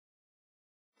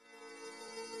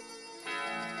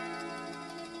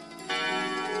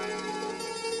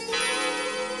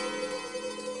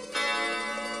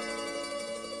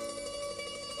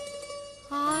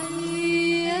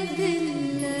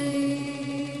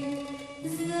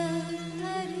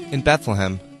In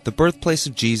Bethlehem, the birthplace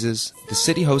of Jesus, the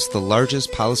city hosts the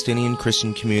largest Palestinian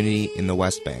Christian community in the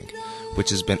West Bank, which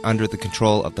has been under the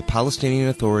control of the Palestinian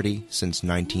Authority since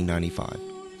 1995.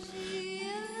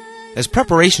 As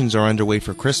preparations are underway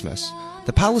for Christmas,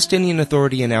 the Palestinian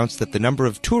Authority announced that the number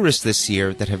of tourists this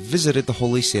year that have visited the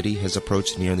Holy City has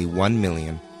approached nearly 1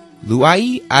 million.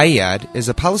 Luai Ayyad is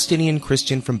a Palestinian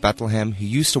Christian from Bethlehem who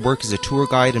used to work as a tour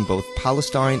guide in both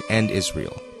Palestine and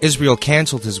Israel. Israel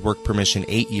cancelled his work permission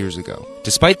 8 years ago.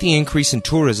 Despite the increase in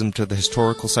tourism to the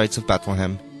historical sites of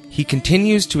Bethlehem, he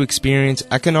continues to experience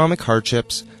economic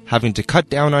hardships, having to cut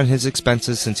down on his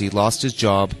expenses since he lost his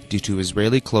job due to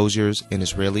Israeli closures and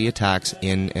Israeli attacks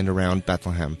in and around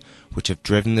Bethlehem, which have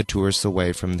driven the tourists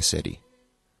away from the city.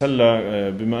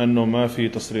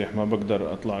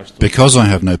 Because I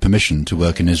have no permission to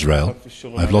work in Israel,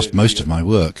 I've lost most of my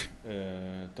work.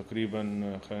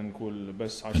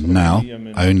 And now,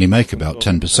 I only make about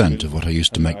 10% of what I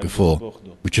used to make before,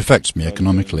 which affects me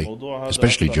economically,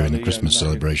 especially during the Christmas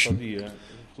celebration.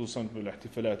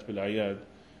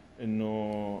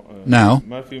 Now,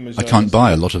 I can't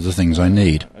buy a lot of the things I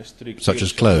need, such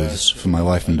as clothes for my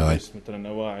wife and I.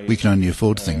 We can only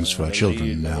afford things for our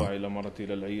children now.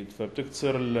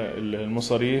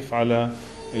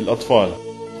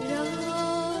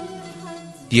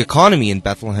 The economy in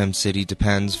Bethlehem City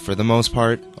depends, for the most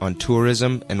part, on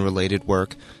tourism and related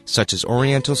work, such as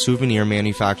Oriental souvenir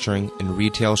manufacturing and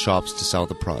retail shops to sell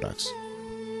the products.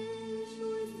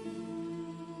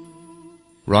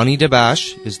 Ronnie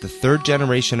Dabash is the third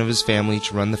generation of his family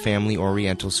to run the family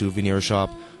Oriental souvenir shop,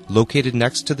 located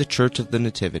next to the Church of the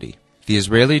Nativity. The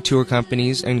Israeli tour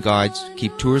companies and guides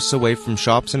keep tourists away from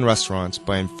shops and restaurants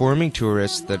by informing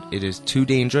tourists that it is too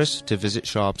dangerous to visit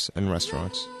shops and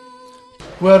restaurants.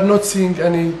 We are not seeing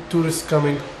any tourists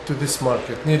coming to this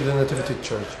market near the Nativity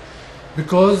Church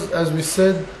because, as we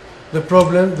said, the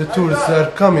tourists are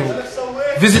coming,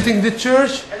 visiting the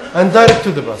church and direct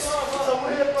to the bus.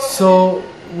 So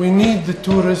we need the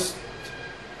tourists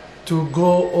to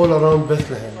go all around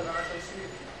Bethlehem.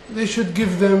 They should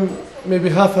give them maybe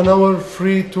half an hour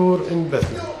free tour in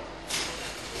Bethlehem.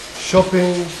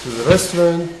 Shopping, to the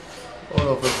restaurant, all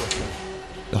over Bethlehem.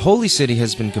 The Holy City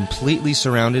has been completely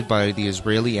surrounded by the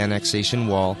Israeli annexation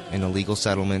wall and illegal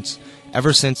settlements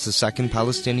ever since the Second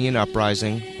Palestinian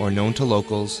Uprising, or known to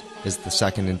locals as the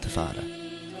Second Intifada.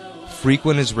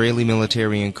 Frequent Israeli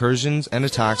military incursions and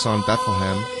attacks on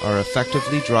Bethlehem are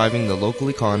effectively driving the local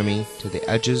economy to the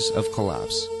edges of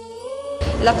collapse.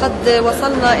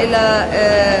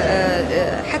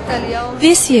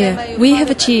 This year, we have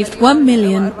achieved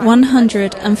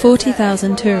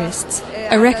 1,140,000 tourists,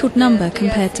 a record number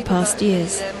compared to past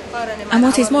years. And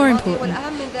what is more important,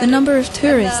 the number of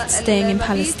tourists staying in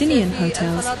Palestinian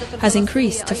hotels has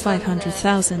increased to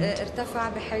 500,000.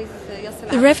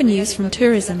 The revenues from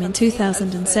tourism in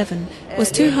 2007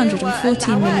 was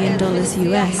 $214 million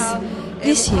US.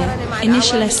 This year,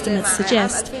 initial estimates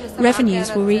suggest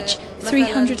revenues will reach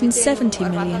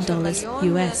 $370 million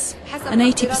US, an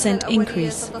 80%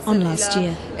 increase on last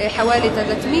year.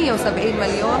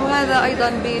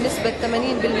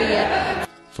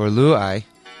 For Luai,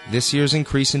 this year's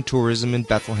increase in tourism in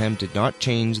Bethlehem did not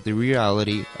change the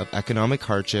reality of economic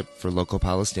hardship for local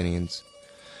Palestinians.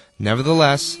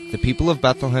 Nevertheless, the people of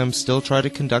Bethlehem still try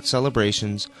to conduct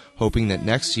celebrations, hoping that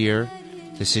next year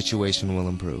the situation will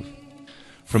improve.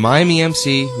 From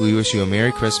IMEMC, we wish you a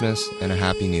Merry Christmas and a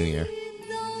Happy New Year.